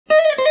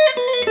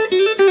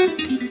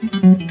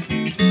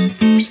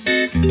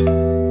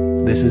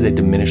This is a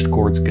diminished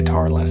chords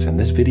guitar lesson.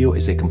 This video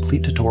is a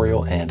complete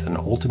tutorial and an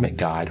ultimate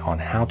guide on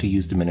how to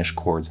use diminished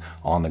chords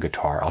on the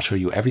guitar. I'll show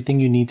you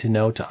everything you need to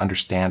know to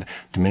understand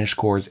diminished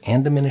chords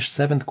and diminished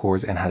seventh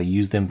chords and how to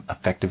use them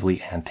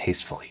effectively and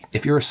tastefully.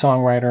 If you're a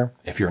songwriter,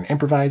 if you're an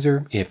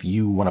improviser, if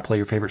you want to play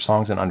your favorite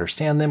songs and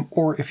understand them,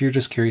 or if you're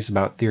just curious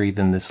about theory,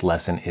 then this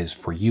lesson is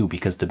for you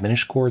because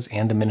diminished chords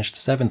and diminished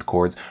seventh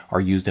chords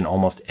are used in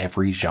almost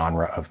every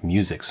genre of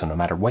music. So no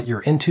matter what you're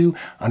into,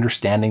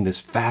 understanding this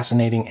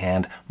fascinating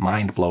and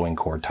mind-blowing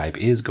chord type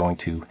is going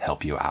to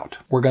help you out.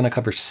 We're going to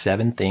cover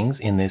 7 things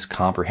in this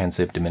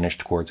comprehensive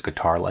diminished chords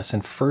guitar lesson.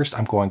 First,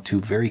 I'm going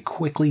to very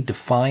quickly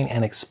define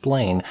and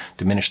explain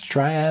diminished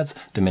triads,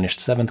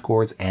 diminished seventh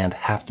chords, and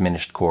half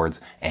diminished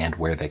chords and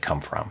where they come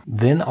from.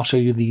 Then I'll show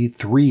you the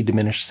 3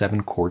 diminished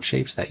 7 chord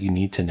shapes that you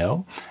need to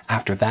know.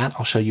 After that,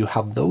 I'll show you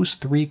how those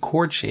 3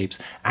 chord shapes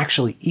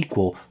actually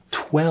equal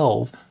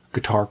 12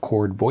 guitar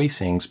chord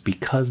voicings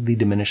because the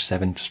diminished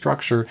 7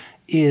 structure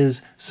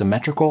is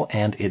symmetrical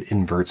and it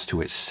inverts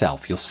to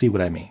itself. You'll see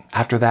what I mean.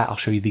 After that, I'll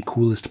show you the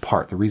coolest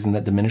part, the reason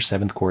that diminished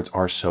seventh chords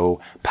are so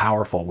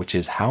powerful, which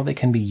is how they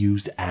can be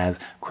used as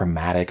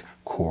chromatic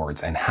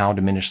chords and how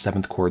diminished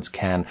seventh chords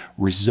can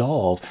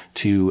resolve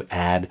to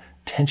add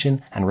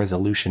tension and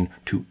resolution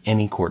to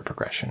any chord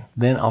progression.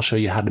 Then I'll show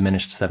you how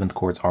diminished seventh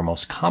chords are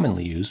most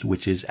commonly used,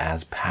 which is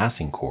as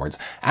passing chords.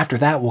 After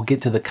that, we'll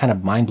get to the kind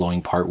of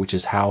mind-blowing part, which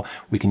is how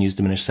we can use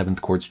diminished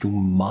seventh chords to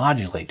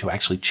modulate, to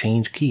actually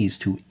change keys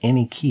to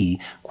any key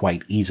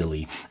quite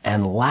easily.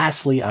 And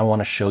lastly, I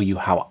want to show you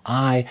how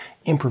I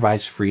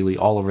improvise freely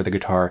all over the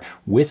guitar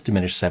with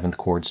diminished seventh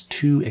chords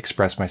to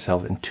express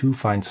myself and to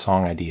find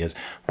song ideas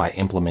by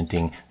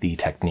implementing the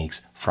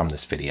techniques from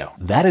this video.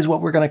 That is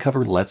what we're going to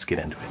cover. Let's get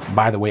into it.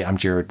 By the way, I'm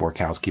Jared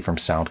Borkowski from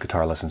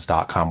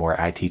soundguitarlessons.com, where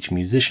I teach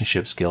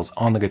musicianship skills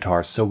on the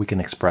guitar so we can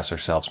express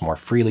ourselves more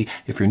freely.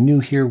 If you're new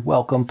here,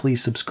 welcome.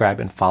 Please subscribe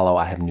and follow.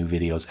 I have new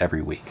videos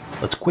every week.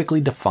 Let's quickly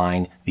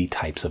define the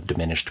types of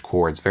diminished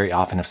chords. Very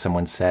often if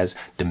someone says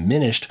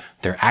diminished,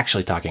 they're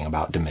actually talking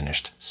about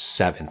diminished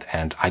seventh,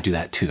 and I do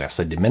that too. I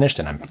said diminished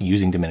and I'm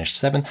using diminished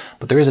 7,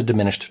 but there is a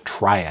diminished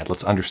triad.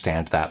 Let's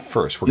understand that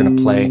first. We're going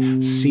to play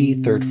C,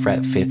 3rd fret,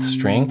 5th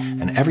string,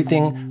 and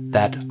everything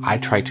that I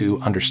try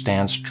to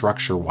understand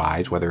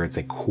structure-wise, whether it's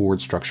a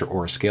chord structure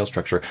or a scale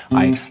structure,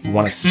 I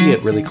want to see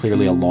it really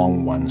clearly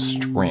along one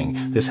string.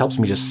 This helps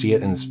me just see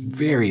it in this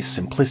very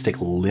simplistic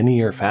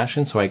linear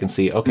fashion so I can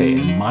see, okay,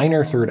 a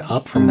minor third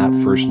up from that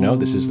first note,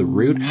 this is the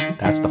root,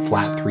 that's the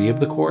flat 3 of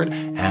the chord,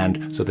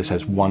 and so this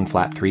has 1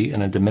 flat 3,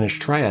 and a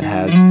diminished triad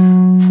has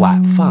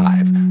flat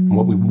 5. And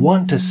what we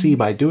want to see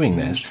by doing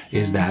this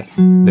is that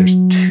there's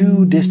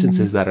 2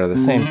 distances that are the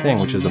same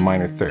thing, which is a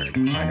minor third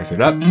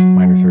up,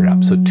 minor third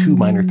up. So 2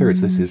 minor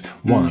thirds. This is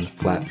 1,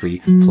 flat 3,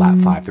 flat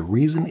 5. The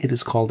reason it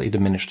is called a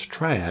diminished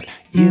triad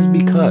is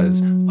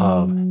because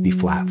of the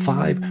flat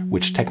 5,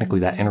 which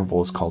technically that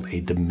interval is called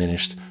a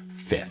diminished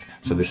 5th.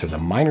 So this has a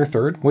minor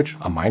third, which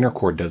a minor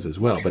chord does as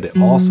well, but it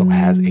also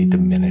has a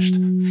diminished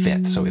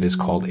 5th. So it is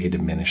called a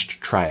diminished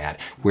triad.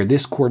 Where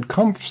this chord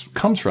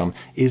comes from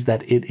is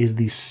that it is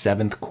the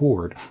 7th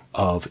chord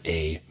of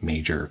a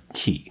major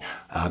key.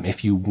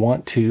 If you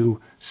want to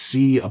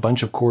see a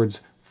bunch of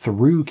chords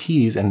through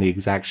keys and the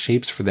exact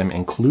shapes for them,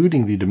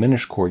 including the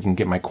diminished chord, you can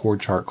get my chord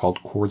chart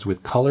called Chords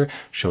with Color.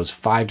 Shows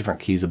 5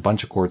 different keys, a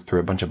bunch of chords through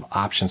a bunch of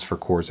options for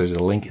chords. There's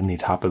a link in the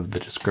top of the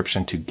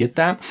description to get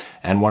that.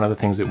 And one of the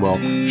things it will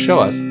show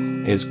us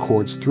is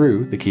chords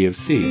through the key of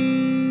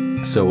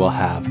C. So we'll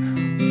have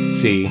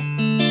C,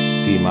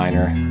 D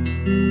minor,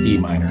 E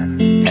minor,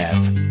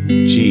 F,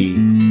 G,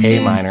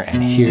 A minor,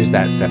 and here's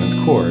that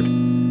 7th chord,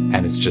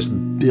 and it's just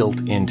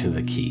built into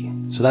the key.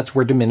 So that's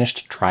where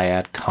diminished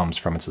triad comes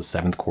from. It's the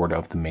 7th chord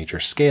of the major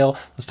scale.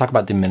 Let's talk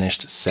about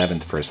diminished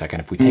 7th for a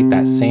second. If we take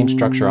that same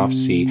structure off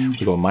C,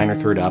 we go a minor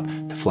third up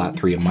to flat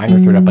 3, a minor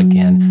third up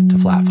again to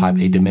flat 5,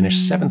 a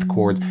diminished 7th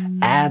chord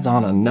adds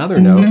on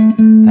another note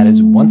that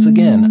is once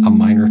again a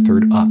minor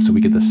third up. So we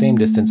get the same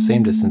distance,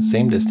 same distance,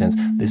 same distance.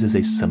 This is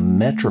a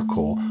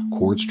symmetrical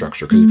chord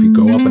structure because if you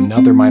go up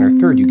another minor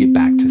third, you get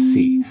back to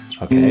C.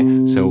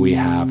 Okay, so we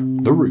have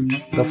the root,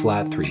 the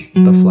flat 3,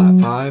 the flat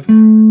 5.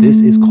 This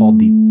is called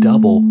the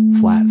double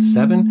flat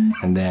 7,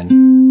 and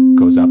then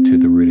goes up to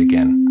the root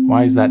again.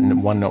 Why is that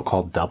one note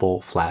called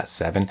double flat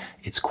 7?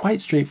 It's quite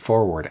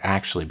straightforward,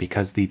 actually,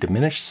 because the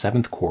diminished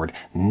 7th chord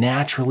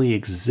naturally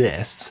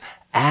exists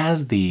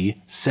as the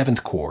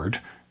 7th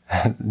chord,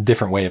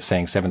 different way of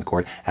saying 7th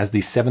chord, as the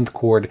 7th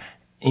chord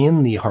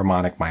in the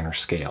harmonic minor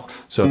scale.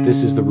 So if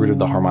this is the root of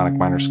the harmonic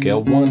minor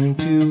scale, 1,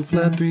 2,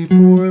 flat 3,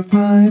 4,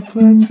 5,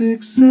 flat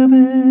 6,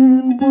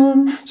 7,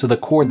 1. So the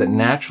chord that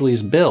naturally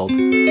is built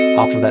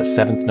off of that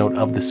 7th note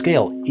of the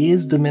scale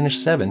is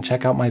diminished 7.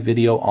 Check out my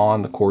video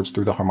on the chords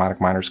through the harmonic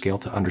minor scale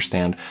to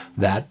understand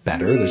that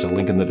better. There's a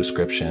link in the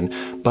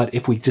description. But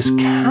if we just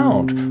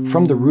count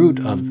from the root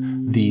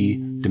of the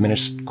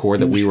diminished chord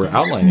that we were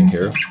outlining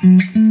here,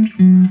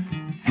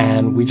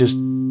 and we just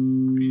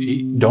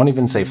don't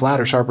even say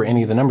flat or sharp or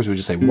any of the numbers, we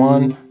just say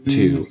 1,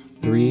 2,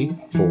 3,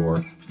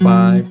 4,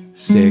 5,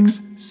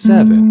 6,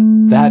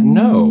 7. That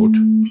note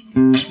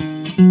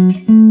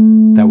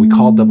that we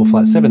call double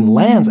flat 7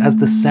 lands as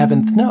the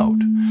 7th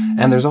note.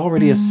 And there's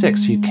already a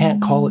 6, so you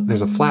can't call it,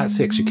 there's a flat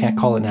 6, you can't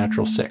call it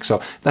natural 6.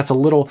 So that's a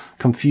little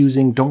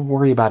confusing, don't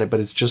worry about it, but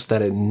it's just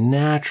that it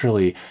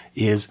naturally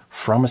is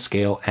from a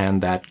scale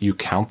and that you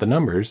count the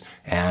numbers,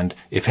 and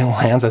if it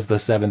lands as the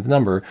 7th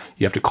number,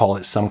 you have to call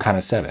it some kind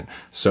of 7.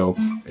 So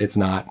it's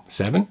not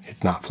 7,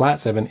 it's not flat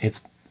 7,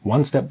 it's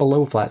one step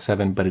below flat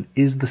 7, but it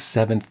is the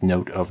 7th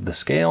note of the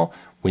scale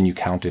when you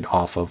count it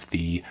off of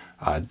the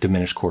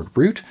diminished chord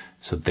root,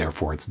 so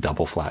therefore it's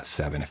double flat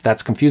 7. If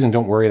that's confusing,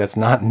 don't worry, that's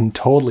not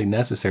totally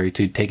necessary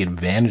to take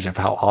advantage of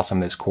how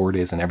awesome this chord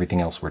is and everything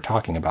else we're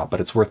talking about,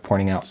 but it's worth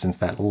pointing out since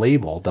that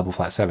label, double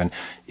flat 7,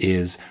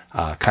 is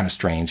kind of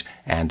strange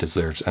and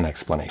deserves an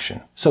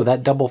explanation. So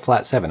that double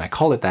flat 7, I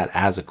call it that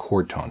as a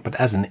chord tone, but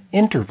as an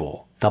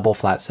interval, double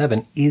flat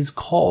 7 is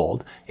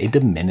called a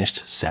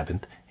diminished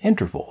 7th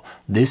interval.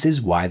 This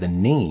is why the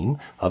name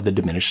of the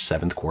diminished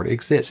 7th chord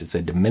exists. It's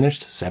a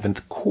diminished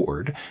 7th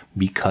chord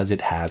because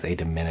it has a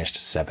diminished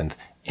 7th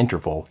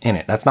interval in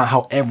it. That's not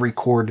how every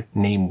chord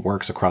name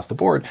works across the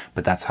board,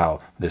 but that's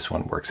how this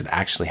one works. It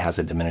actually has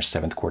a diminished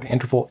 7th chord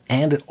interval,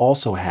 and it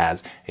also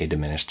has a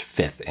diminished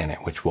 5th in it,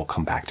 which we'll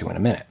come back to in a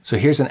minute. So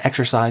here's an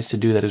exercise to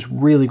do that is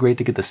really great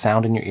to get the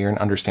sound in your ear and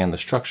understand the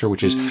structure,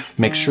 which is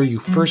make sure you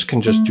first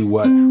can just do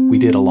what we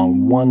did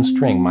along one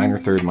string, minor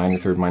third, minor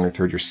third, minor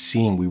third. You're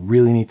seeing, we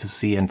really need to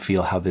see and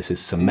feel how this is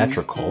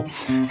symmetrical.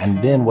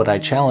 And then what I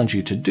challenge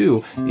you to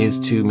do is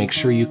to make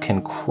sure you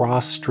can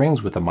cross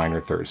strings with a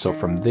minor third. So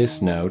from this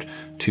note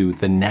to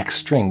the next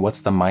string,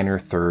 what's the minor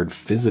third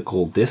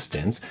physical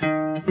distance?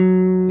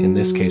 In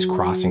this case,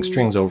 crossing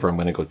strings over, I'm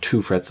going to go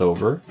 2 frets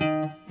over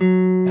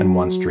and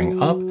 1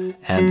 string up,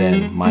 and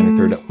then minor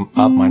third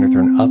up, minor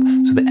third up.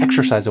 So the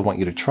exercise I want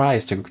you to try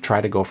is to try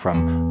to go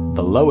from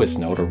the lowest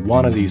note, or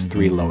one of these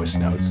 3 lowest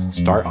notes,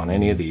 start on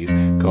any of these,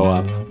 go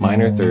up,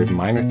 minor third,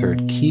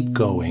 keep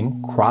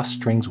going, cross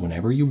strings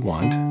whenever you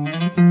want,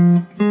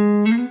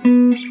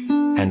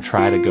 and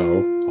try to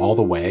go all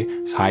the way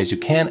as high as you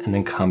can, and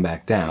then come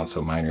back down.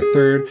 So minor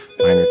third,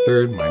 minor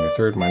third, minor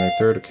third, minor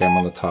third. Okay, I'm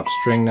on the top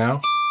string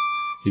now.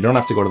 You don't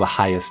have to go to the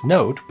highest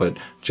note, but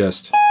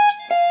just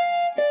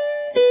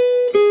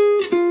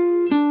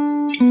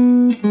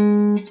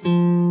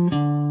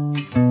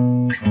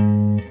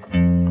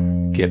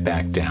get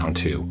back down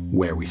to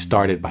where we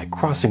started by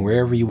crossing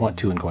wherever you want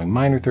to and going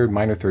minor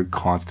third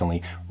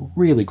constantly.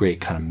 Really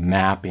great kind of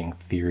mapping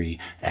theory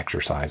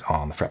exercise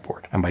on the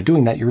fretboard. And by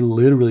doing that, you're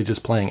literally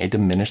just playing a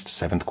diminished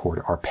 7th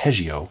chord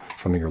arpeggio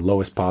from your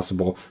lowest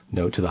possible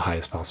note to the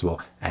highest possible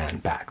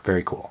and back.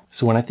 Very cool.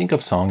 So when I think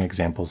of song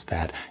examples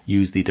that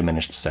use the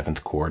diminished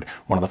 7th chord,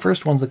 one of the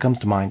first ones that comes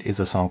to mind is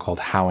a song called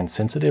How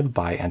Insensitive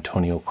by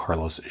Antonio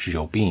Carlos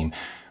Jobim.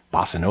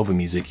 Bossa Nova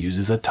music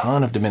uses a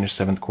ton of diminished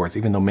 7th chords,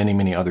 even though many,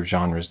 many other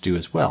genres do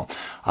as well.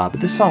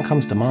 But this song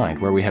comes to mind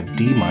where we have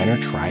D minor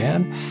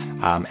triad,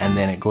 and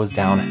then it goes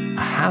down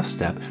a half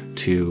step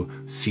to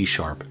C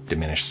sharp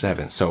diminished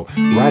 7. So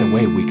right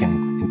away we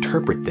can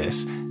interpret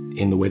this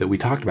in the way that we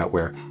talked about,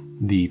 where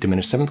the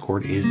diminished 7th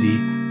chord is the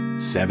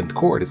 7th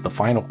chord. It's the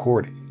final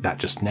chord that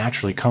just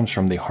naturally comes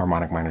from the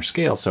harmonic minor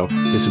scale. So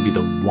this would be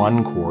the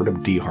 1 chord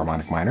of D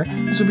harmonic minor.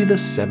 This would be the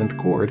 7th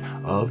chord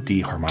of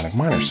D harmonic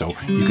minor. So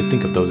you could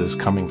think of those as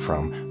coming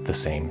from the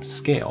same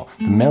scale.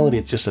 The melody,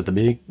 it's just at the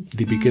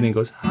beginning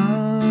goes,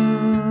 how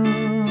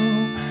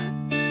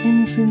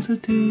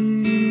insensitive.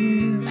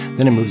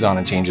 Then it moves on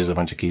and changes a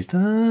bunch of keys.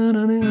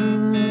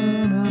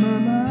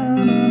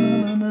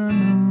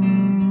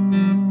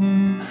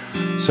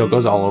 So it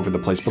goes all over the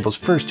place, but those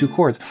first 2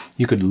 chords,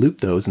 you could loop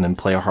those and then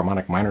play a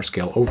harmonic minor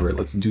scale over it.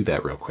 Let's do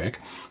that real quick.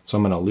 So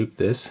I'm gonna loop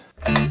this.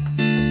 And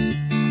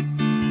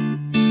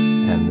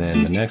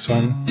then the next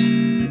one.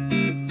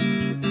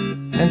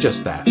 And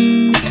just that.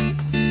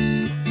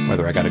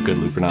 Whether I got a good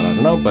loop or not, I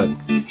don't know, but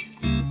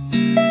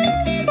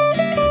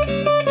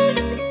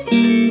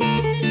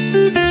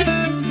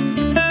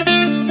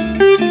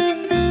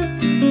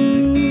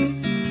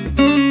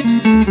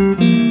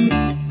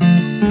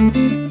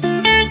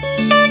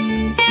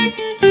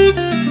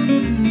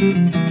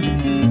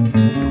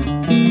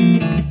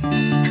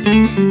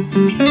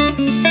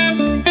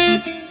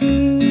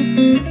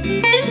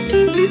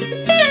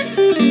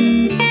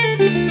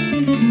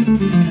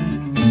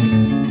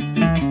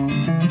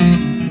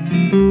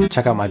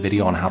check out my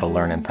video on how to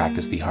learn and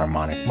practice the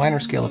harmonic minor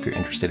scale if you're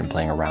interested in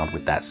playing around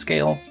with that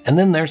scale. And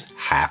then there's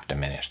half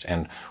diminished.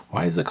 And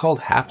why is it called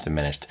half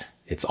diminished?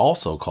 It's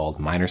also called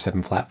minor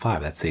 7 flat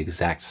 5. That's the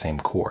exact same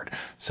chord.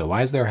 So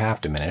why is there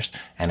half diminished?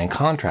 And in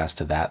contrast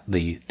to that,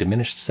 the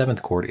diminished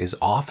 7th chord is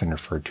often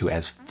referred to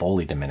as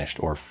fully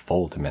diminished or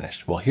full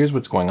diminished. Well, here's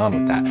what's going on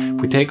with that.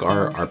 If we take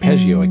our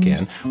arpeggio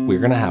again, we're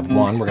going to have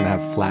 1, we're going to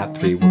have flat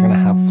 3, we're going to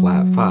have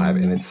flat 5.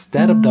 And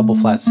instead of double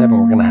flat 7,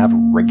 we're going to have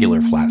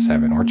regular flat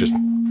 7 or just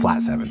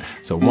flat 7.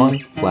 So 1,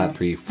 flat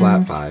 3,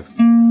 flat 5,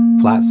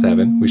 flat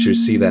 7. We should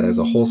see that as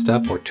a whole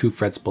step or 2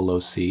 frets below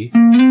C.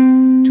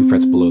 2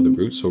 frets below the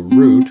root, so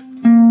root,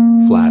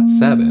 flat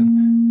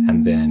 7,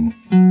 and then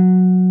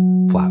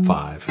flat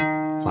 5,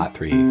 flat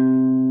 3,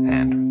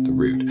 and the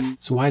root.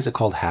 So why is it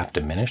called half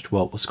diminished?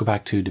 Well, let's go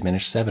back to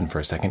diminished 7 for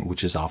a second,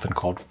 which is often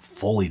called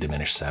fully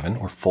diminished 7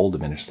 or full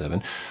diminished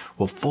 7.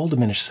 Well, full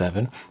diminished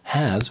 7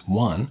 has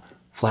 1,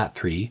 flat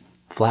 3,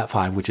 flat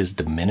 5, which is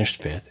diminished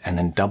 5th, and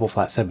then double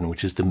flat 7,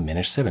 which is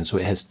diminished 7. So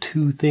it has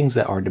two things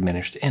that are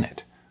diminished in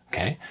it,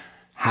 okay?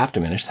 Half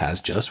diminished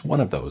has just one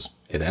of those.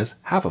 It has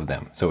half of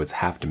them. So it's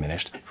half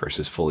diminished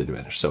versus fully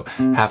diminished. So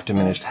half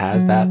diminished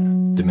has that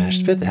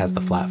diminished 5th, it has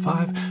the flat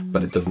 5,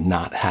 but it does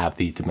not have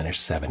the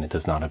diminished 7. It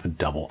does not have a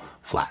double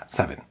flat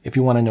 7. If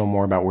you want to know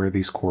more about where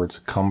these chords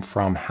come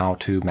from, how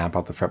to map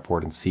out the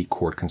fretboard and see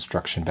chord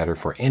construction better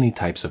for any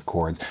types of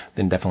chords,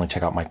 then definitely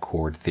check out my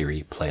chord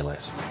theory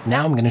playlist.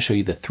 Now I'm going to show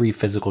you the 3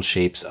 physical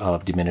shapes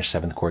of diminished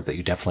 7th chords that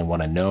you definitely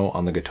want to know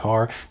on the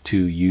guitar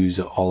to use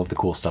all of the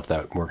cool stuff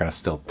that we're going to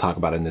still talk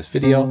about in this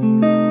video.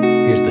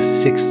 Here's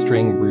the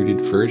 6-string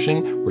rooted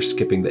version. We're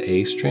skipping the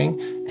A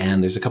string,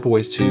 and there's a couple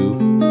ways to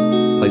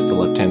place the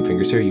left-hand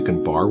fingers here. You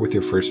can bar with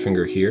your first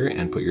finger here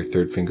and put your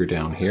third finger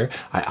down here.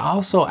 I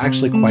also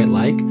actually quite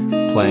like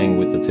playing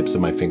with the tips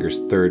of my fingers,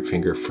 third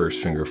finger,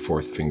 first finger,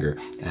 fourth finger,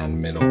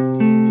 and middle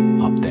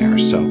up there.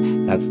 So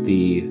that's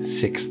the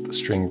 6th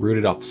string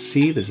rooted off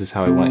C. This is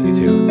how I want you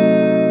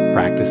to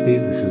practice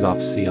these. This is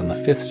off C on the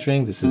 5th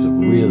string. This is a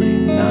really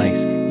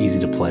nice, easy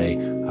to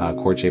play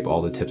chord shape,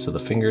 all the tips of the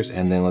fingers.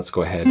 And then let's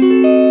go ahead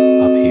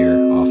up here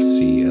off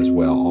C as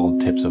well, all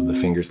the tips of the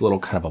fingers, little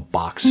kind of a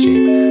box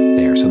shape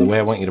there. So the way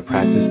I want you to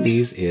practice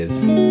these is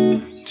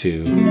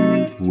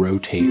to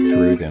rotate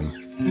through them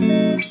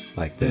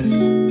like this.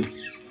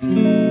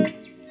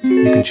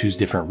 You can choose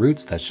different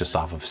roots, that's just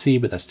off of C,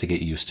 but that's to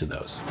get used to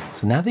those.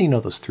 So now that you know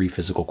those 3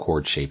 physical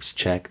chord shapes,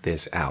 check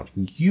this out.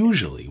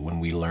 Usually when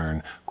we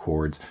learn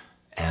chords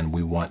and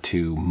we want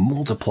to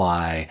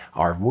multiply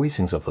our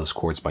voicings of those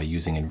chords by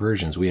using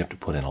inversions, we have to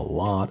put in a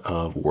lot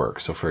of work.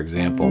 So for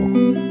example,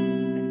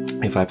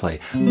 if I play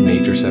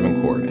major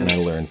 7 chord and I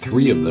learn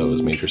 3 of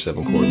those, major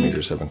 7 chord,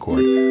 major 7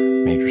 chord,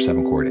 major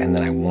 7 chord, and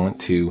then I want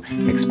to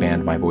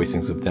expand my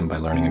voicings of them by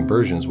learning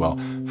inversions, well,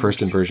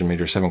 first inversion,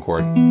 major 7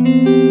 chord,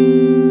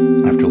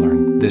 I have to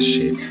learn this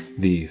shape.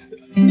 The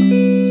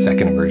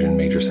second inversion,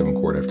 major 7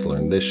 chord, I have to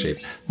learn this shape.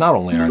 Not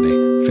only are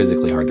they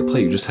physically hard to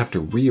play, you just have to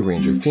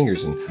rearrange your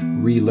fingers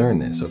and relearn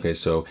this. Okay,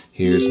 so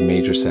here's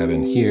major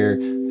 7 here.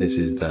 This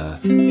is the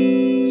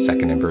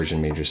second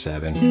inversion, major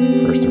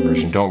 7, first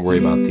inversion. Don't worry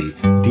about the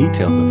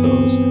details of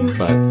those,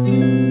 but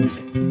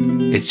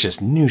it's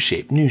just new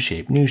shape, new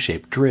shape, new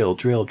shape, drill,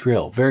 drill,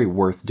 drill. Very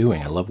worth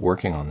doing. I love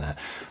working on that.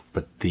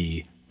 But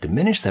the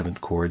diminished 7th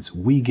chords,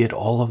 we get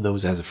all of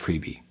those as a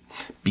freebie.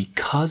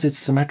 Because it's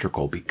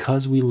symmetrical,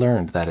 because we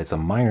learned that it's a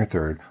minor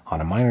third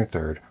on a minor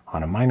third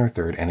on a minor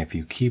third, and if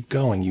you keep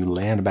going, you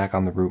land back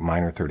on the root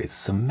minor third. It's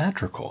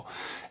symmetrical.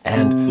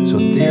 And so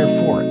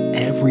therefore,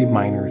 every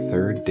minor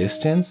third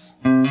distance,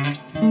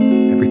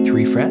 every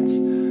 3 frets,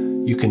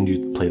 you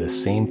can play the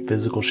same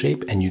physical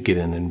shape and you get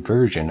an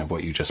inversion of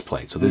what you just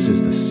played. So this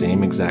is the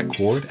same exact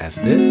chord as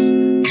this,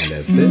 and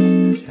as this,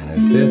 and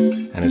as this,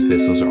 and as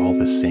this. Those are all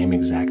the same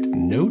exact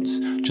notes,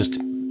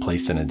 just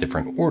placed in a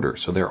different order.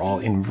 So they're all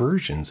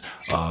inversions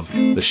of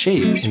the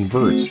shape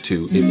inverts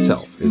to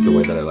itself is the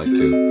way that I like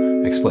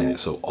to explain it.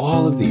 So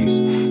all of these.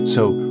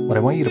 So what I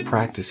want you to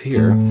practice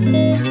here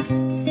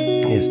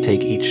is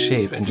take each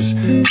shape and just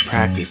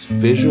practice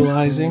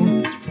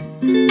visualizing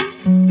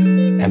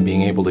and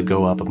being able to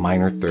go up a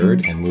minor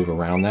third and move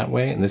around that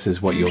way. And this is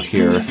what you'll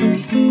hear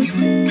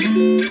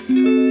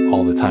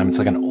all the time. It's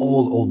like an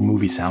old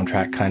movie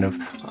soundtrack kind of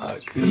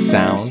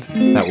sound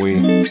that we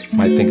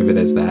might think of it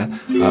as that.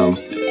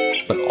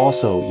 But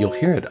also you'll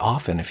hear it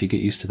often if you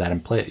get used to that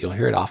and play it. You'll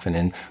hear it often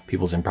in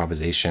people's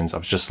improvisations. I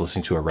was just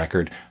listening to a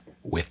record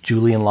with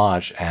Julian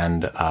Lodge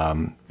and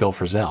Bill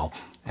Frisell,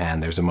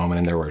 and there's a moment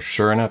in there where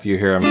sure enough you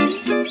hear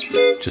him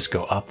just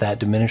go up that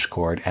diminished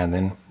chord and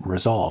then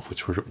resolve,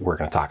 which we're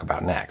going to talk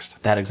about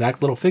next. That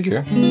exact little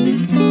figure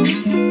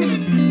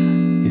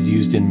is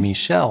used in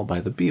Michelle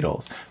by the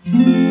Beatles.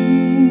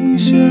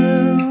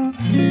 Michelle,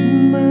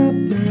 my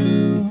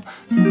belle,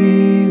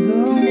 these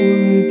are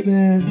words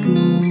that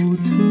go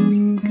together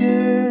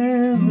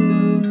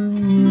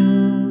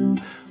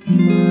well,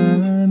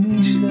 my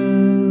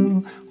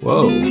Michelle.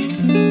 Whoa.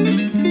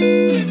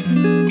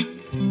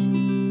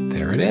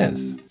 There it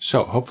is.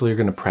 So hopefully you're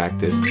going to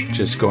practice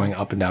just going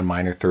up and down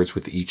minor thirds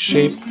with each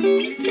shape.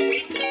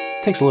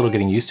 Takes a little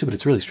getting used to, but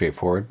it's really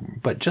straightforward.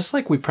 But just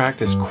like we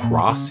practiced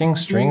crossing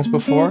strings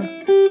before,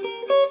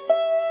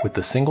 with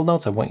the single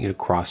notes, I want you to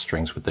cross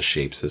strings with the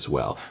shapes as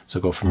well. So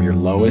go from your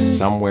lowest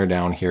somewhere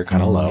down here,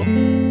 kind of low,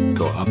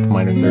 go up a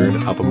minor third,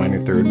 up a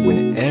minor third,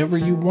 whenever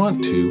you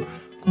want to.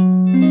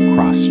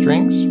 Cross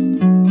strings,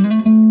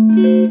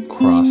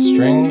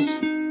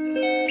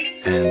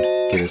 and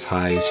get as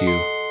high as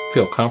you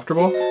feel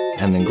comfortable,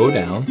 and then go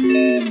down,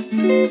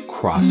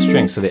 cross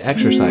strings. So the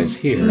exercise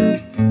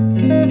here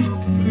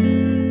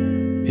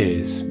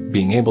is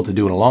being able to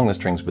do it along the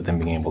strings, but then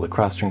being able to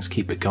cross strings,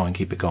 keep it going,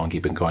 keep it going,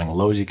 keep it going,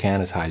 low as you can,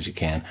 as high as you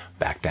can,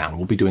 back down.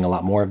 We'll be doing a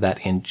lot more of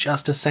that in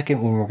just a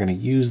second when we're going to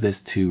use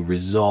this to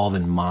resolve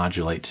and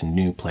modulate to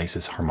new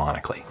places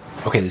harmonically.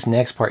 Okay, this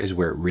next part is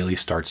where it really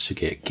starts to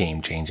get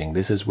game changing.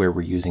 This is where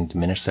we're using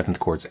diminished seventh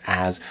chords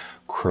as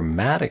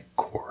chromatic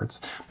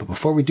chords. But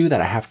before we do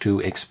that, I have to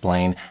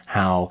explain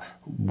how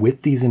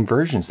with these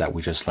inversions that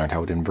we just learned,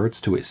 how it inverts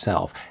to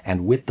itself,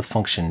 and with the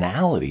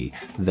functionality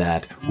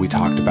that we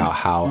talked about,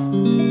 how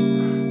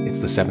it's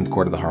the seventh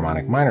chord of the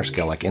harmonic minor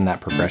scale, like in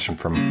that progression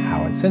from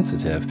how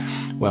insensitive.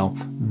 Well,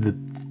 the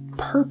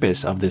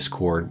purpose of this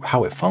chord,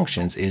 how it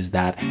functions, is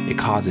that it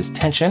causes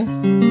tension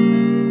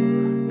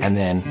and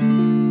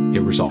then it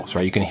resolves,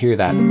 right? You can hear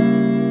that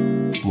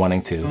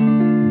wanting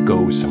to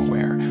go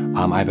somewhere.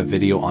 I have a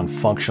video on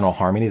functional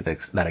harmony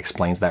that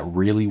explains that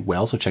really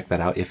well, so check that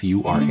out if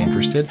you are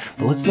interested.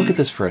 But let's look at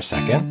this for a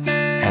second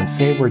and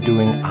say we're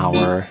doing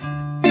our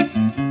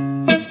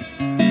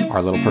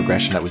little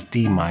progression that was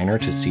D minor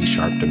to C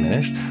sharp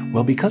diminished.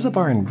 Well, because of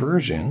our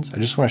inversions, I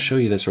just want to show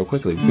you this real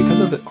quickly. Because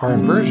of our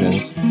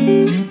inversions,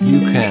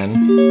 you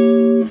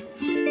can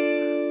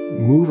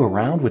move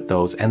around with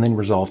those and then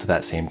resolve to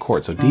that same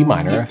chord. So D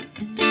minor,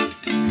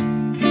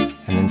 and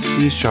then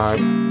C sharp,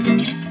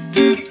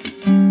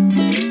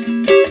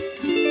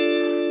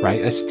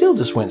 right? I still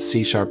just went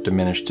C sharp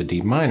diminished to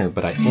D minor,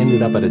 but I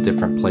ended up at a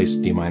different place,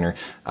 D minor,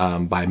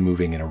 by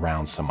moving it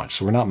around so much.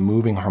 So we're not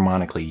moving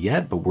harmonically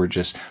yet, but we're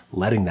just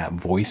letting that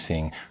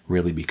voicing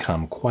really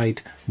become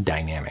quite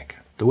dynamic.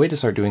 The way to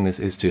start doing this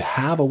is to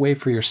have a way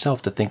for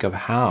yourself to think of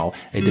how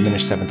a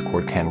diminished seventh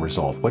chord can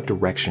resolve. What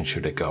direction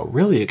should it go?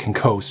 Really, it can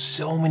go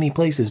so many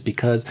places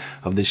because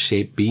of this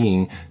shape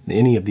being,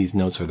 any of these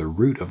notes are the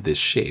root of this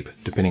shape,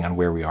 depending on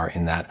where we are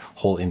in that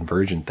whole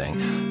inversion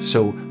thing.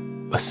 So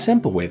a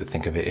simple way to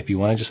think of it, if you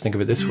want to just think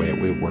of it this way,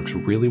 it works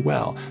really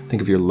well.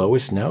 Think of your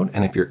lowest note,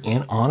 and if you're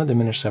on a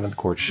diminished seventh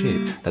chord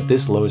shape, that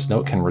this lowest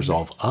note can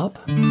resolve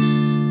up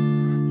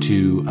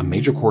to a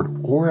major chord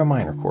or a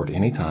minor chord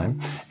anytime,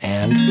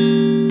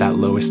 and that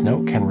lowest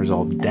note can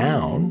resolve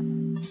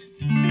down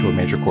to a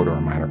major chord or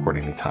a minor chord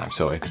anytime.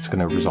 So it's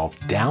going to resolve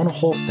down a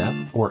whole step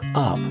or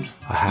up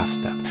a half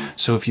step.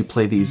 So if you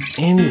play these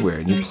anywhere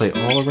and you play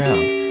all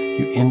around,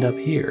 you end up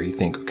here. You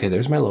think, okay,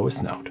 there's my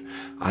lowest note.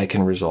 I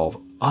can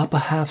resolve up a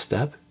half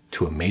step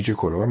to a major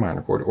chord or a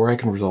minor chord, or I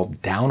can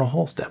resolve down a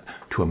whole step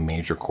to a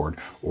major chord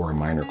or a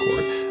minor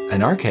chord.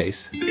 In our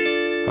case,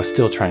 I was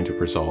still trying to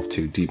resolve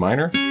to D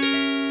minor,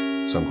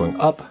 so I'm going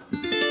up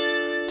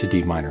to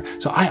D minor.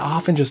 So I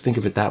often just think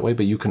of it that way,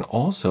 but you can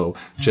also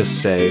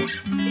just say,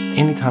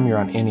 anytime you're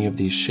on any of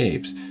these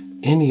shapes,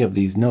 any of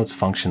these notes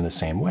function the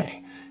same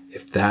way.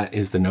 If that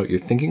is the note you're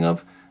thinking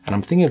of, and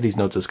I'm thinking of these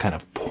notes as kind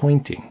of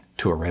pointing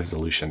to a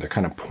resolution. They're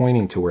kind of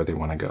pointing to where they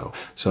want to go.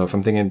 So if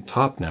I'm thinking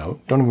top note,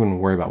 don't even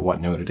worry about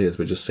what note it is,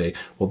 but just say,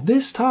 well,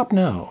 this top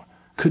note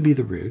could be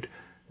the root,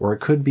 or it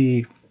could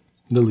be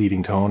the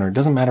leading tone, or it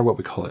doesn't matter what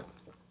we call it.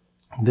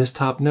 This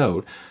top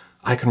note,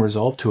 I can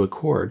resolve to a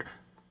chord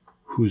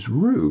whose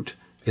root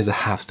is a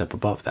half step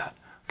above that.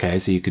 Okay,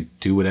 so you could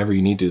do whatever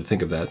you need to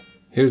think of that.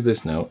 Here's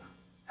this note.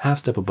 Half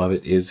step above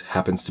it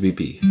happens to be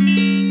B.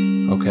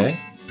 Okay?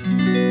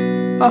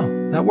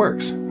 Oh, that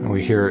works. And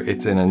we hear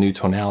it's in a new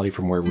tonality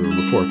from where we were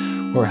before.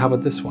 Or how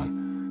about this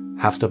one?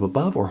 Half step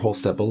above or whole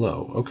step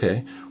below?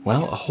 Okay,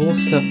 well, a whole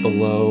step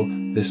below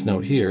this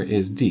note here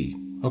is D.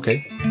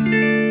 Okay,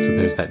 so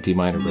there's that D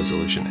minor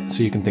resolution.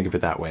 So you can think of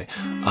it that way.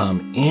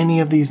 Any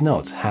of these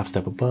notes, half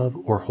step above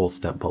or whole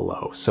step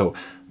below. So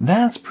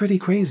that's pretty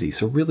crazy.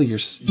 So really you're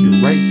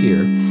right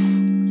here.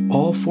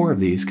 All four of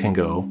these can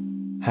go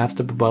half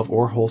step above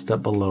or whole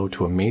step below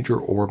to a major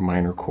or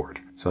minor chord.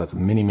 So that's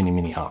many, many,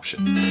 many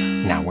options.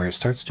 Now, where it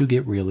starts to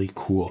get really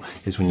cool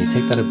is when you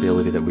take that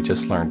ability that we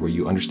just learned, where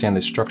you understand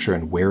the structure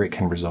and where it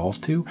can resolve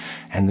to,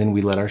 and then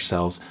we let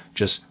ourselves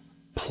just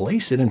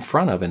place it in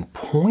front of and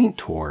point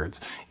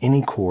towards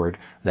any chord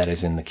that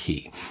is in the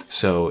key.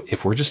 So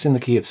if we're just in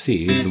the key of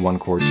C, is the 1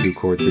 chord, 2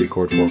 chord, 3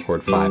 chord, 4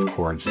 chord, 5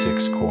 chord,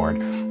 6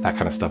 chord, that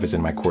kind of stuff is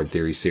in my chord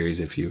theory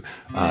series. If you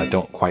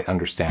don't quite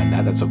understand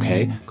that, that's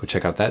okay. Go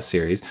check out that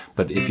series.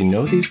 But if you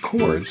know these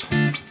chords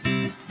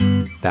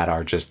that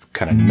are just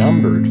kind of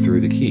numbered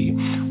through the key,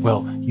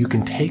 well, you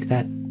can take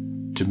that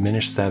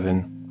diminished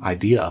 7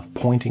 idea of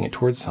pointing it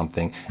towards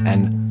something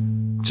and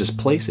just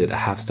place it a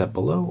half step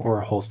below or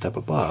a whole step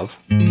above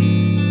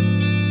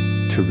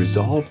to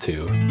resolve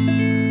to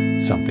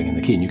something in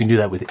the key. And you can do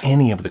that with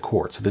any of the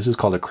chords. So this is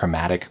called a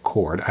chromatic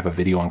chord. I have a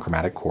video on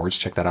chromatic chords.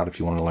 Check that out if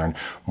you want to learn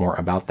more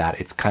about that.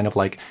 It's kind of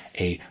like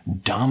a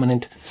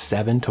dominant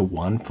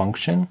 7-to-1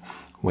 function,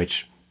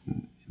 which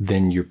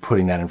then you're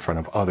putting that in front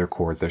of other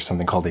chords. There's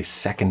something called a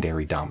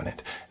secondary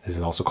dominant. This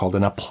is also called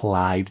an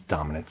applied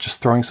dominant.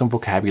 Just throwing some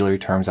vocabulary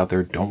terms out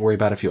there. Don't worry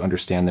about if you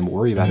understand them.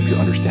 Worry about if you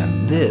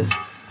understand this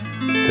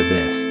to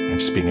this, and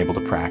just being able to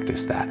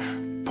practice that.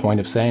 Point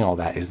of saying all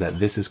that is that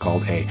this is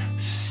called a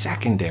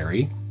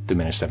secondary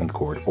diminished 7th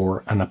chord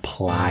or an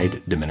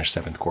applied diminished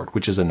 7th chord,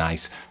 which is a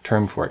nice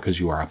term for it because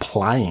you are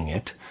applying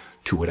it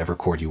to whatever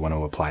chord you want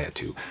to apply it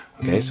to.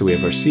 Okay, so we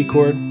have our C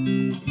chord,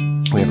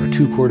 we have our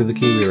 2 chord of the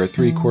key, we have our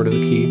 3 chord of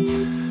the key.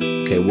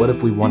 Okay, what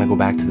if we want to go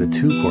back to the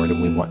 2 chord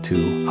and we want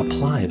to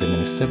apply a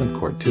diminished 7th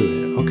chord to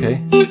it?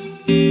 Okay,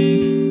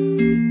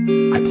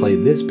 I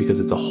played this because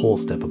it's a whole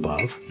step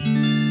above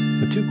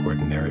the 2 chord,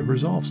 and there it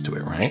resolves to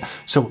it, right?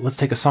 So let's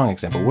take a song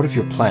example. What if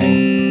you're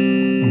playing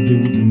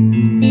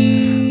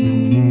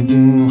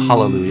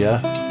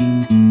Hallelujah,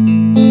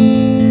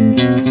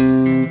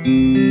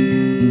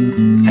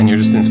 and you're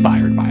just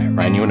inspired by it,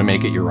 right? And you want to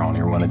make it your own,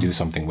 you want to do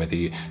something with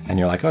it, and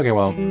you're like, okay,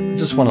 well, I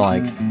just want to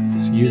like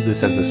use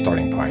this as a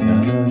starting point.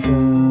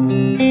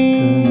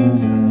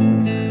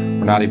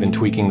 We're not even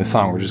tweaking the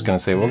song, we're just going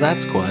to say, well,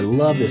 that's cool, I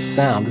love this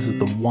sound, this is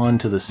the 1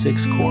 to the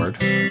 6 chord.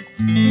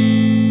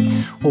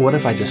 Well, what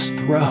if I just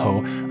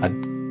throw a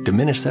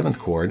diminished 7th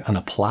chord, an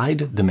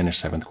applied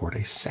diminished 7th chord,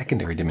 a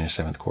secondary diminished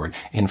 7th chord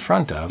in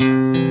front of the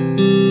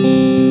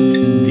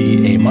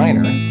A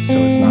minor,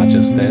 so it's not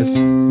just this.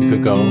 You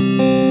could go,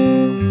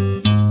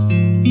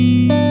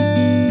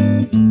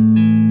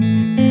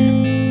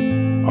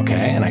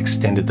 okay, and I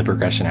extended the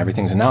progression,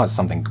 everything, so now it's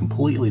something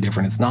completely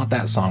different. It's not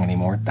that song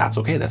anymore. That's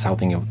okay, that's how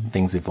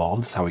things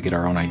evolve, that's how we get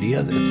our own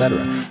ideas,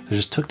 etc. So I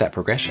just took that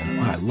progression.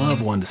 Wow, I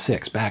love 1 to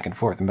 6, back and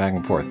forth,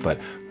 but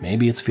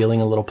maybe it's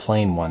feeling a little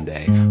plain one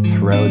day.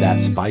 Throw that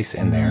spice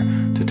in there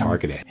to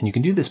target it. And you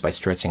can do this by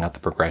stretching out the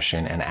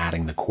progression and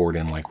adding the chord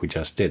in like we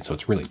just did. So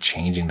it's really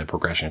changing the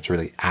progression, it's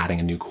really adding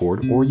a new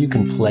chord, or you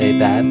can play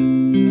that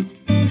in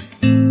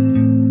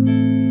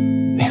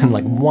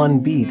like one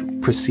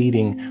beat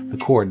preceding the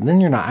chord. And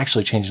then you're not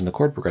actually changing the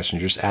chord progression,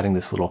 you're just adding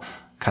this little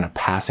kind of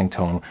passing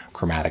tone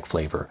chromatic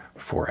flavor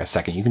for a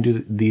second. You can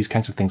do these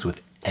kinds of things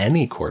with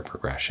any chord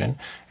progression,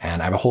 and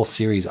I have a whole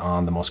series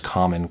on the most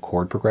common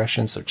chord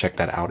progressions, so check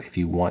that out if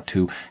you want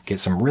to get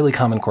some really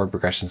common chord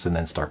progressions and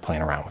then start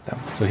playing around with them.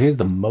 So here's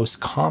the most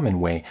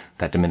common way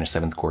that diminished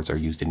 7th chords are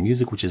used in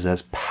music, which is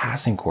as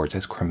passing chords,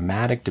 as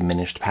chromatic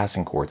diminished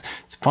passing chords.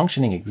 It's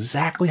functioning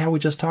exactly how we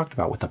just talked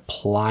about, with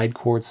applied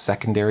chords,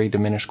 secondary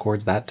diminished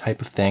chords, that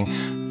type of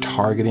thing,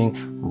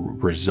 targeting,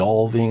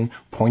 resolving,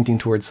 pointing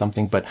towards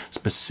something, but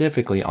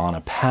specifically on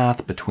a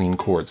path between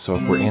chords. So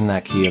if we're in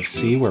that key of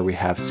C where we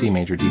have C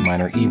major, D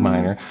minor, E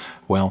minor,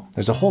 well,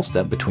 there's a whole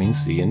step between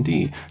C and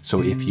D.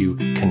 So if you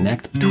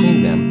connect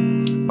between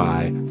them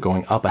by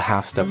going up a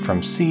half step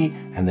from C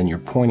and then you're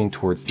pointing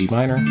towards D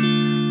minor,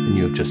 then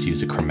you have just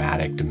used a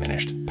chromatic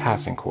diminished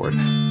passing chord.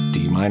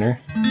 D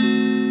minor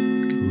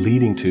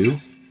leading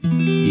to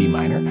E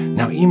minor.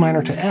 Now E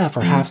minor to F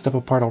are half step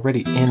apart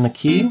already in the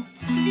key.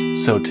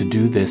 So to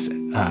do this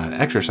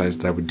exercise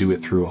that I would do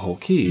it through a whole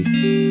key,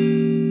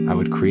 I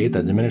would create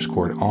that diminished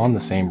chord on the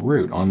same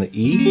root, on the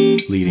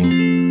E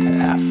leading to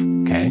F,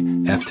 okay?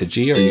 F to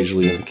G are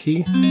usually in the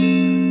key,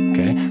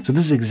 okay? So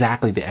this is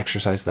exactly the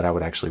exercise that I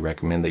would actually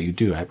recommend that you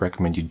do. I'd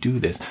recommend you do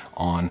this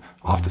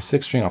off the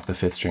 6th string, off the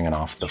 5th string, and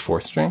off the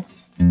 4th string.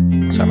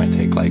 So I might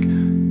take like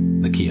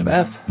the key of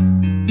F,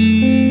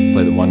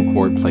 play the 1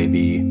 chord, play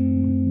the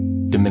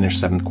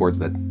diminished 7th chords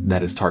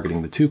that is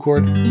targeting the 2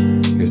 chord.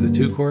 Here's the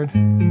 2 chord.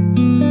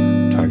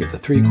 Target the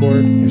 3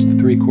 chord. Here's the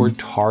 3 chord.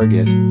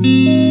 Target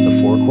the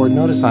 4 chord.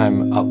 Notice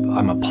I'm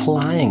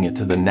applying it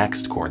to the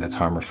next chord. That's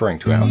how I'm referring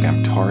to it. Okay,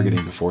 I'm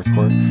targeting the 4th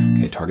chord.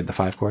 Okay, target the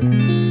 5 chord.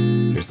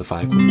 Here's the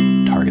 5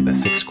 chord. Target the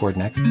 6 chord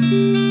next.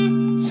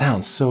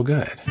 Sounds so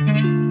good.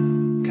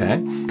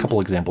 Okay, a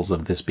couple examples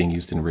of this being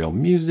used in real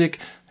music.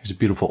 There's a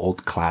beautiful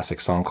old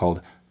classic song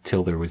called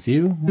Till There Was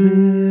You.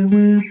 There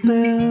were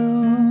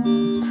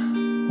bells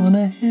on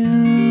a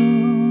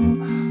hill,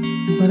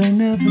 but I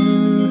never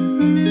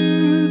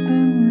heard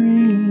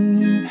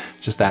them ring.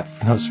 Just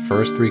those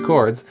first 3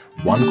 chords,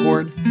 1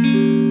 chord,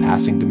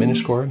 passing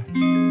diminished chord,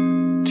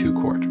 2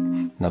 chord.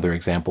 Another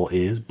example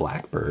is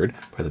Blackbird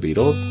by the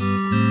Beatles.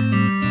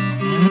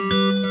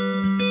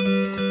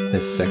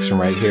 This section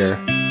right here,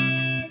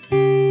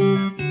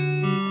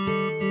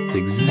 it's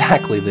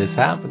exactly this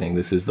happening.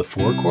 This is the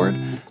 4 chord,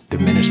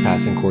 diminished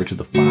passing chord to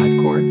the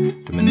 5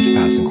 chord, diminished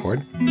passing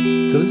chord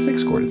to the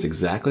 6 chord. It's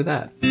exactly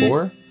that.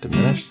 4,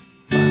 diminished,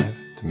 5,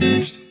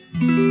 diminished, 6.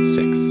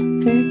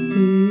 Take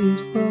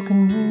these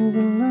broken wings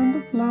and learn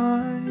to fly.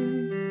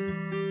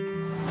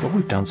 What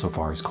we've done so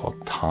far is called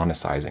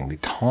tonicizing. The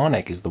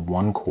tonic is the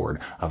 1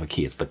 chord of a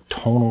key. It's the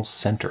tonal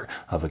center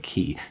of a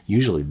key.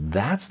 Usually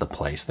that's the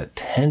place that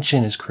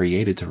tension is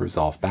created to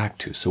resolve back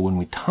to. So when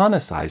we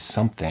tonicize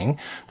something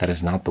that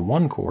is not the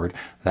 1 chord,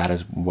 that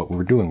is what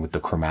we're doing with the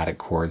chromatic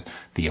chords,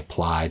 the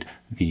applied,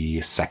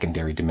 the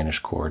secondary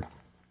diminished chord.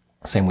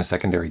 Same with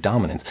secondary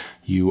dominance.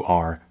 You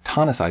are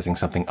tonicizing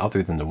something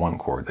other than the 1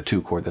 chord, the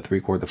 2 chord, the 3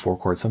 chord, the 4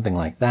 chord, something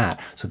like that.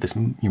 So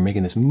you're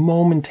making this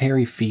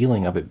momentary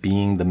feeling of it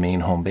being the main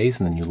home base,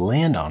 and then you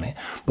land on it.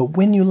 But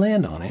when you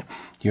land on it,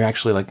 you're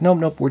actually like,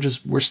 nope,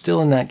 we're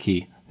still in that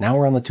key. Now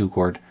we're on the 2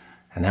 chord,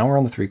 and now we're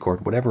on the 3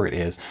 chord, whatever it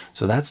is.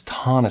 So that's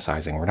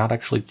tonicizing. We're not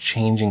actually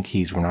changing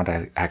keys. We're not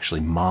actually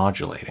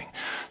modulating.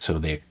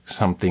 So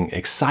something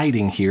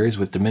exciting here is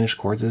with diminished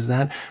chords is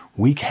that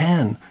we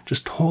can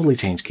just totally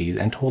change keys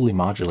and totally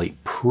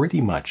modulate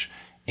pretty much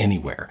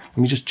anywhere. Let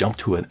me just jump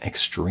to an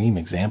extreme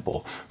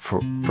example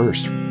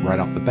first, right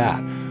off the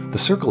bat. The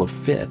circle of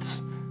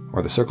fifths,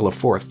 or the circle of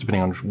fourths,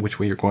 depending on which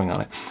way you're going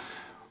on it.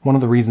 One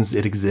of the reasons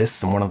it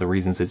exists and one of the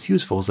reasons it's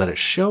useful is that it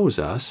shows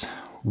us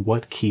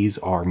what keys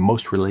are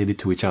most related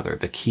to each other.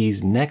 The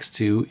keys next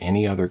to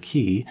any other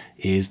key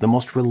is the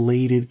most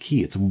related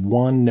key. It's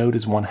one note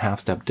is one half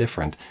step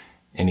different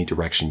any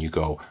direction you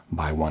go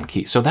by one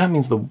key. So that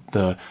means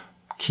the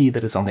key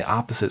that is on the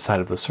opposite side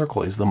of the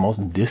circle is the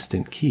most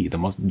distant key, the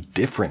most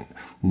different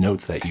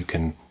notes that you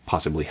can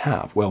possibly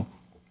have. Well,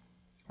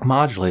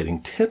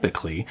 modulating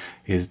typically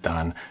is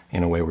done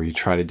in a way where you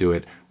try to do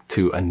it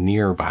to a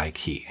nearby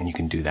key, and you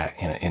can do that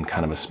in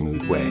kind of a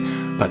smooth way.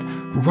 But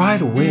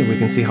right away we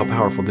can see how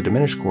powerful the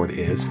diminished chord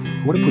is.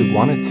 What if we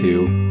wanted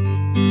to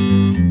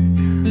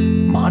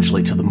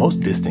modulate to the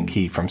most distant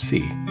key from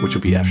C, which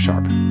would be F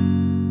sharp?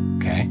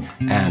 Okay,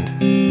 and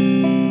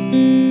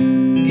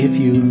if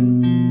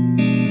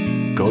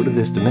you go to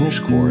this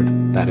diminished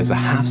chord that is a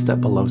half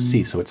step below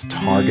C, so it's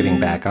targeting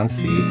back on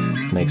C,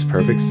 makes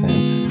perfect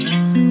sense.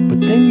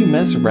 But then you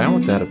mess around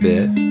with that a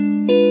bit,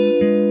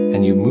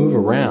 and you move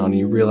around, and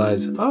you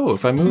realize, oh,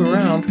 if I move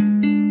around,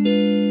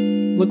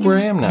 look where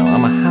I am now.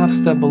 I'm a half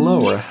step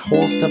below or a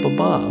whole step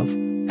above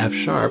F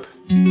sharp,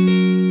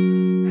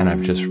 and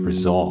I've just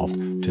resolved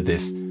to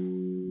this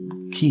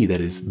key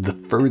that is the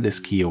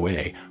furthest key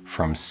away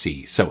from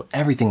C. So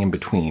everything in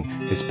between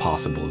is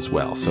possible as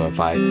well. So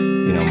if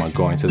I'm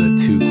going to the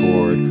 2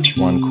 chord,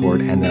 1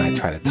 chord, and then I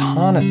try to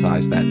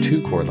tonicize that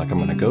 2 chord like I'm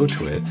going to go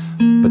to it,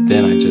 but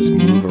then I just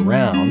move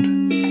around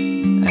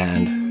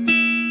and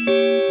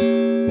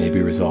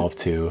maybe resolve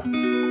to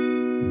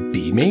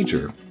B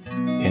major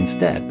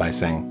instead by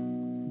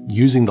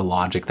using the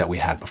logic that we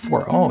had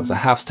before. Oh, it's a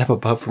half step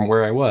above from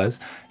where I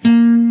was.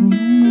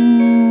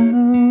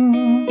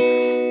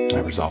 I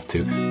resolved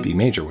to B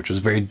major, which was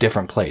a very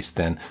different place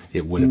than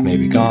it would have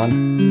maybe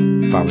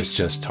gone if I was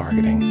just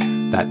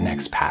targeting that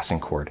next passing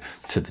chord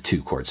to the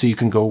 2 chord. So you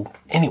can go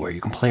anywhere.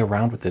 You can play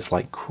around with this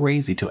like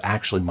crazy to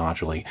actually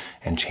modulate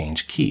and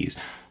change keys.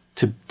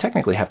 To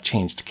technically have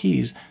changed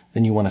keys,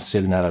 then you want to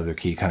sit in that other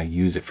key, kind of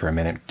use it for a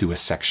minute, do a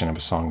section of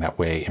a song that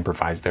way,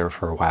 improvise there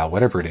for a while,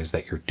 whatever it is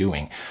that you're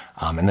doing,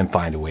 and then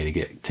find a way to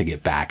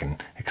get back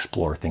and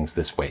explore things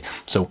this way.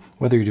 So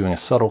whether you're doing a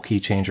subtle key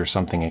change or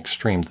something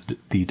extreme,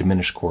 the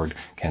diminished chord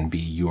can be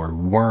your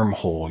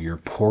wormhole, your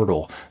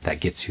portal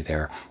that gets you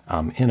there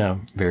in a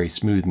very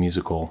smooth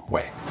musical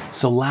way.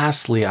 So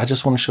lastly, I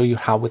just want to show you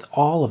how with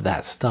all of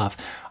that stuff,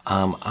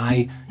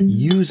 I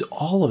use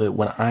all of it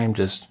when I'm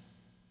just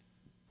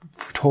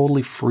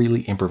totally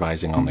freely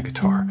improvising on the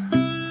guitar.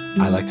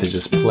 I like to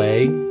just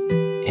play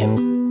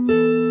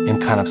in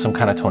kind of some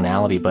kind of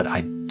tonality, but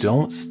I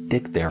don't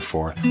stick there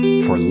for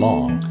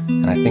long.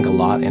 And I think a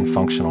lot in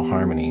functional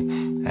harmony.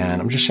 And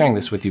I'm just sharing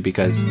this with you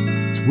because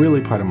it's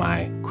really part of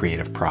my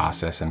creative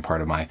process and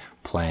part of my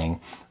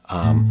playing.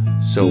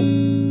 So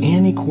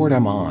any chord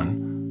I'm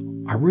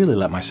on, I really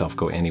let myself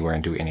go anywhere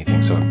and do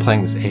anything. So I'm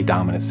playing this A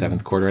dominant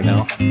 7th chord right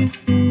now.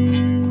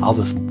 I'll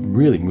just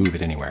really move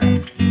it anywhere.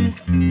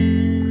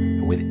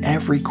 With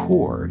every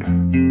chord,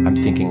 I'm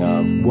thinking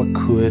of what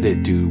could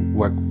it do,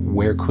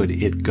 where could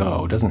it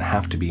go? It doesn't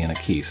have to be in a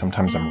key.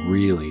 Sometimes I'm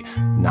really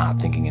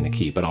not thinking in a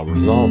key, but I'll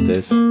resolve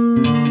this.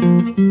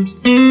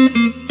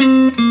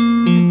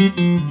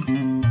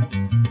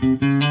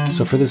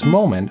 So for this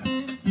moment,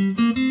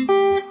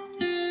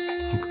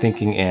 I'm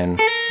thinking in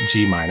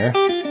G minor,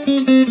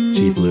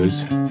 G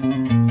blues.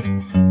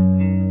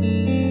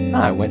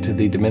 I went to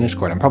the diminished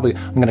chord. I'm going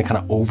to kind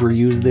of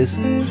overuse this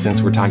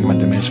since we're talking about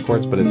diminished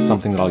chords, but it's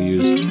something that I'll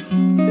use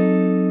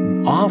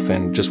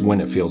often just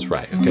when it feels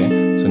right,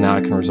 okay? So now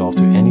I can resolve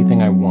to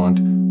anything I want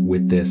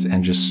with this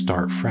and just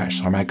start fresh.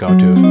 So I might go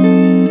to,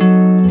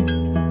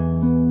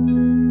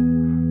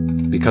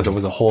 because it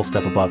was a whole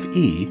step above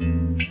E,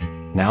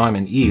 now I'm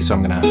in E, so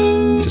I'm going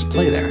to just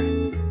play there.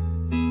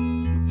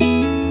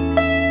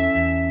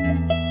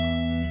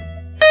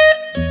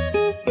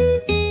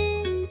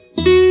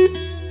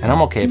 And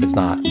I'm okay if it's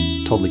not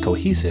totally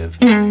cohesive.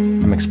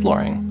 I'm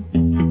exploring.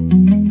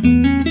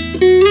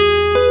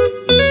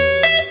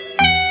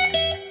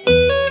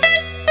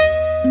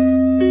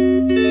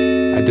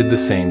 I did the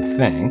same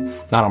thing,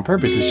 not on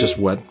purpose, it's just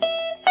what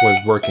was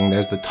working.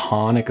 There's the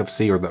tonic of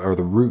C, or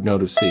the root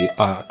note of C,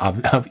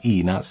 of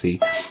E, not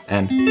C.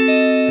 And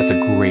that's a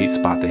great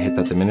spot to hit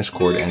that diminished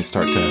chord and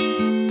start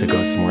to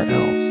go somewhere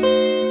else.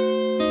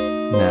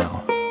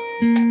 Now,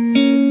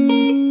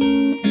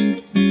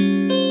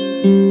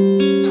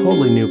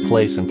 totally new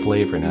place and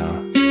flavor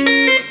now.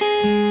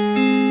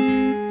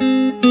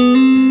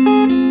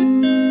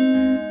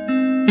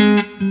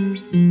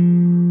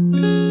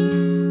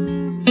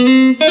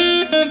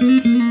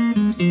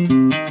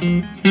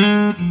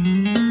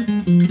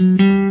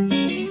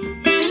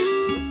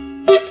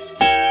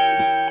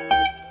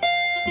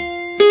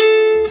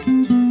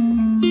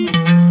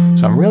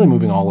 So I'm really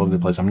moving all over the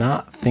place. I'm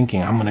not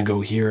thinking I'm gonna go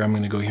here, I'm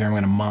gonna go here, I'm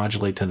gonna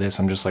modulate to this.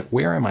 I'm just like,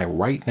 where am I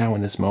right now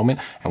in this moment,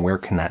 and where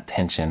can that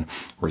tension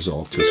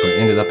resolve to? So I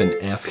ended up in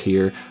F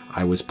here.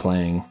 I was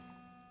playing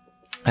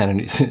I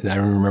don't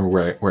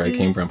remember where I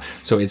came from.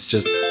 So it's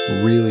just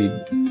really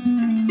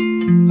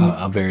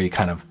a very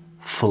kind of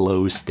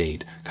flow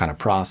state kind of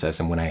process.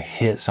 And when I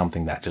hit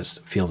something that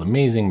just feels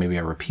amazing, maybe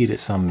I repeat it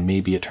some,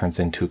 maybe it turns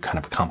into kind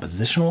of a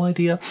compositional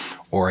idea,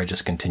 or I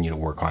just continue to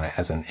work on it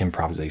as an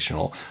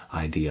improvisational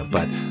idea.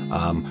 But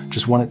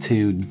just wanted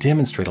to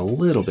demonstrate a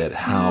little bit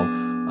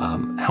how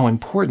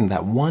important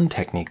that one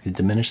technique, the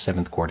diminished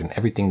seventh chord, and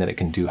everything that it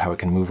can do, how it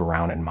can move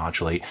around and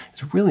modulate,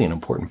 is really an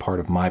important part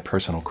of my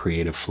personal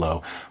creative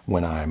flow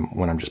when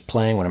I'm just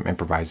playing, when I'm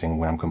improvising,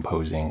 when I'm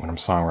composing, when I'm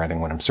songwriting,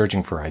 when I'm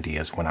searching for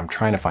ideas, when I'm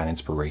trying to find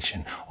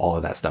inspiration, all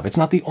of that stuff. It's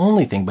not the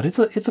only thing, but it's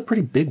a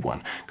pretty big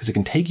one because it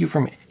can take you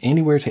from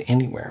anywhere to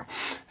anywhere.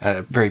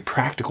 A very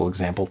practical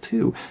example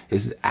too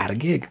is at a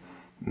gig,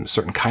 a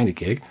certain kind of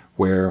gig,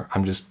 where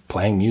I'm just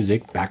playing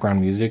music,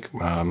 background music,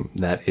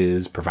 that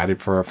is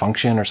provided for a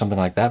function or something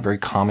like that. Very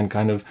common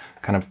kind of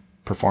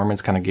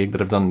performance kind of gig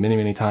that I've done many,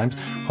 many times.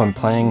 I'm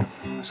playing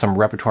some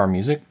repertoire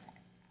music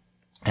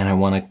and I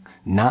want to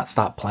not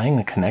stop playing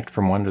and connect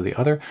from one to the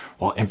other.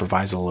 Well,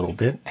 improvise a little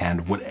bit,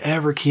 and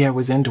whatever key I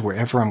was in to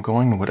wherever I'm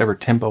going, whatever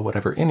tempo,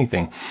 whatever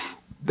anything,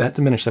 that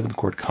diminished seventh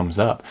chord comes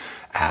up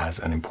as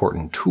an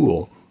important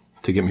tool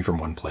to get me from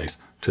one place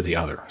to the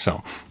other.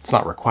 So it's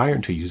not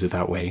required to use it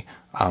that way,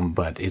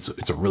 but it's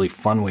a really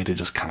fun way to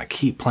just kind of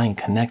keep playing,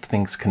 connect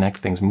things,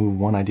 move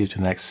one idea to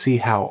the next, see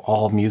how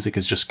all music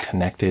is just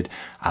connected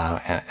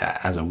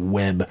as a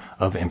web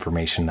of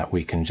information that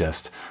we can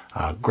just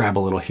grab a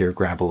little here,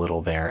 grab a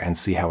little there, and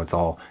see how it's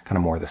all kind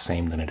of more the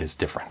same than it is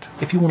different.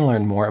 If you want to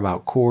learn more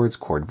about chords,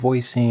 chord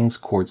voicings,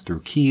 chords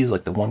through keys,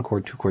 like the 1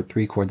 chord, 2 chord,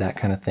 3 chord, that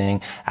kind of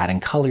thing, adding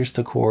colors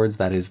to chords,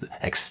 that is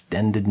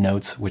extended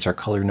notes, which are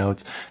color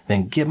notes,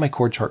 then get my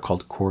chord chart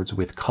called Chords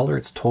with Color.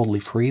 It's totally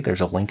free.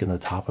 There's a link in the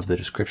top of the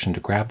description to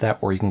grab that,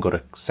 or you can go to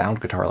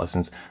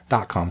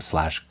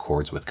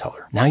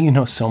soundguitarlessons.com/chordswithcolor. Now you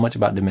know so much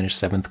about diminished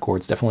seventh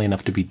chords, definitely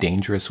enough to be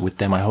dangerous with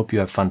them. I hope you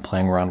have fun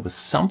playing around with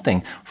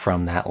something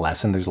from that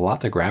lesson. There's a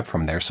lot to grab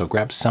from there, so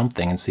grab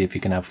something and see if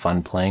you can have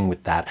fun playing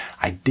with that.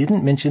 I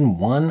didn't mention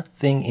one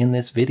thing in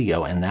this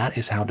video, and that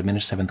is how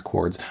diminished seventh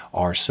chords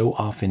are so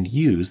often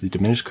used. The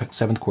diminished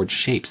seventh chord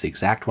shapes, the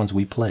exact ones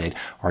we played,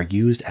 are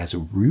used as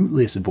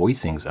rootless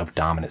voicings of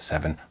dominant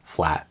 7,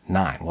 flat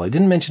 9. Well, I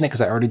didn't mention it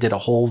because I already did a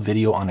whole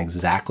video on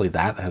exactly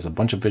that. It has a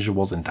bunch of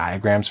visuals and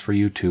diagrams for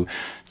you to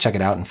check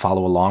it out and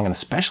follow along. And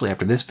especially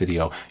after this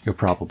video, you'll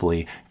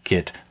probably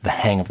get the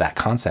hang of that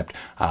concept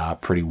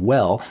pretty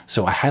well.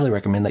 So I highly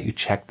recommend that you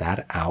check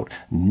that out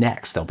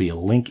next. There'll be a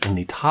link in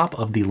the top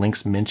of the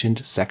links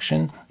mentioned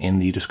section in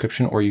the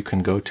description, or you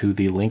can go to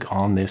the link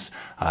on this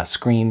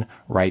screen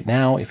right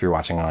now if you're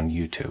watching on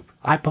YouTube.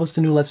 I post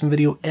a new lesson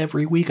video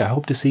every week. I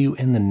hope to see you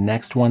in the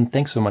next one.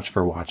 Thanks so much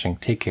for watching.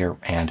 Take care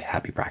and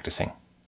happy practicing.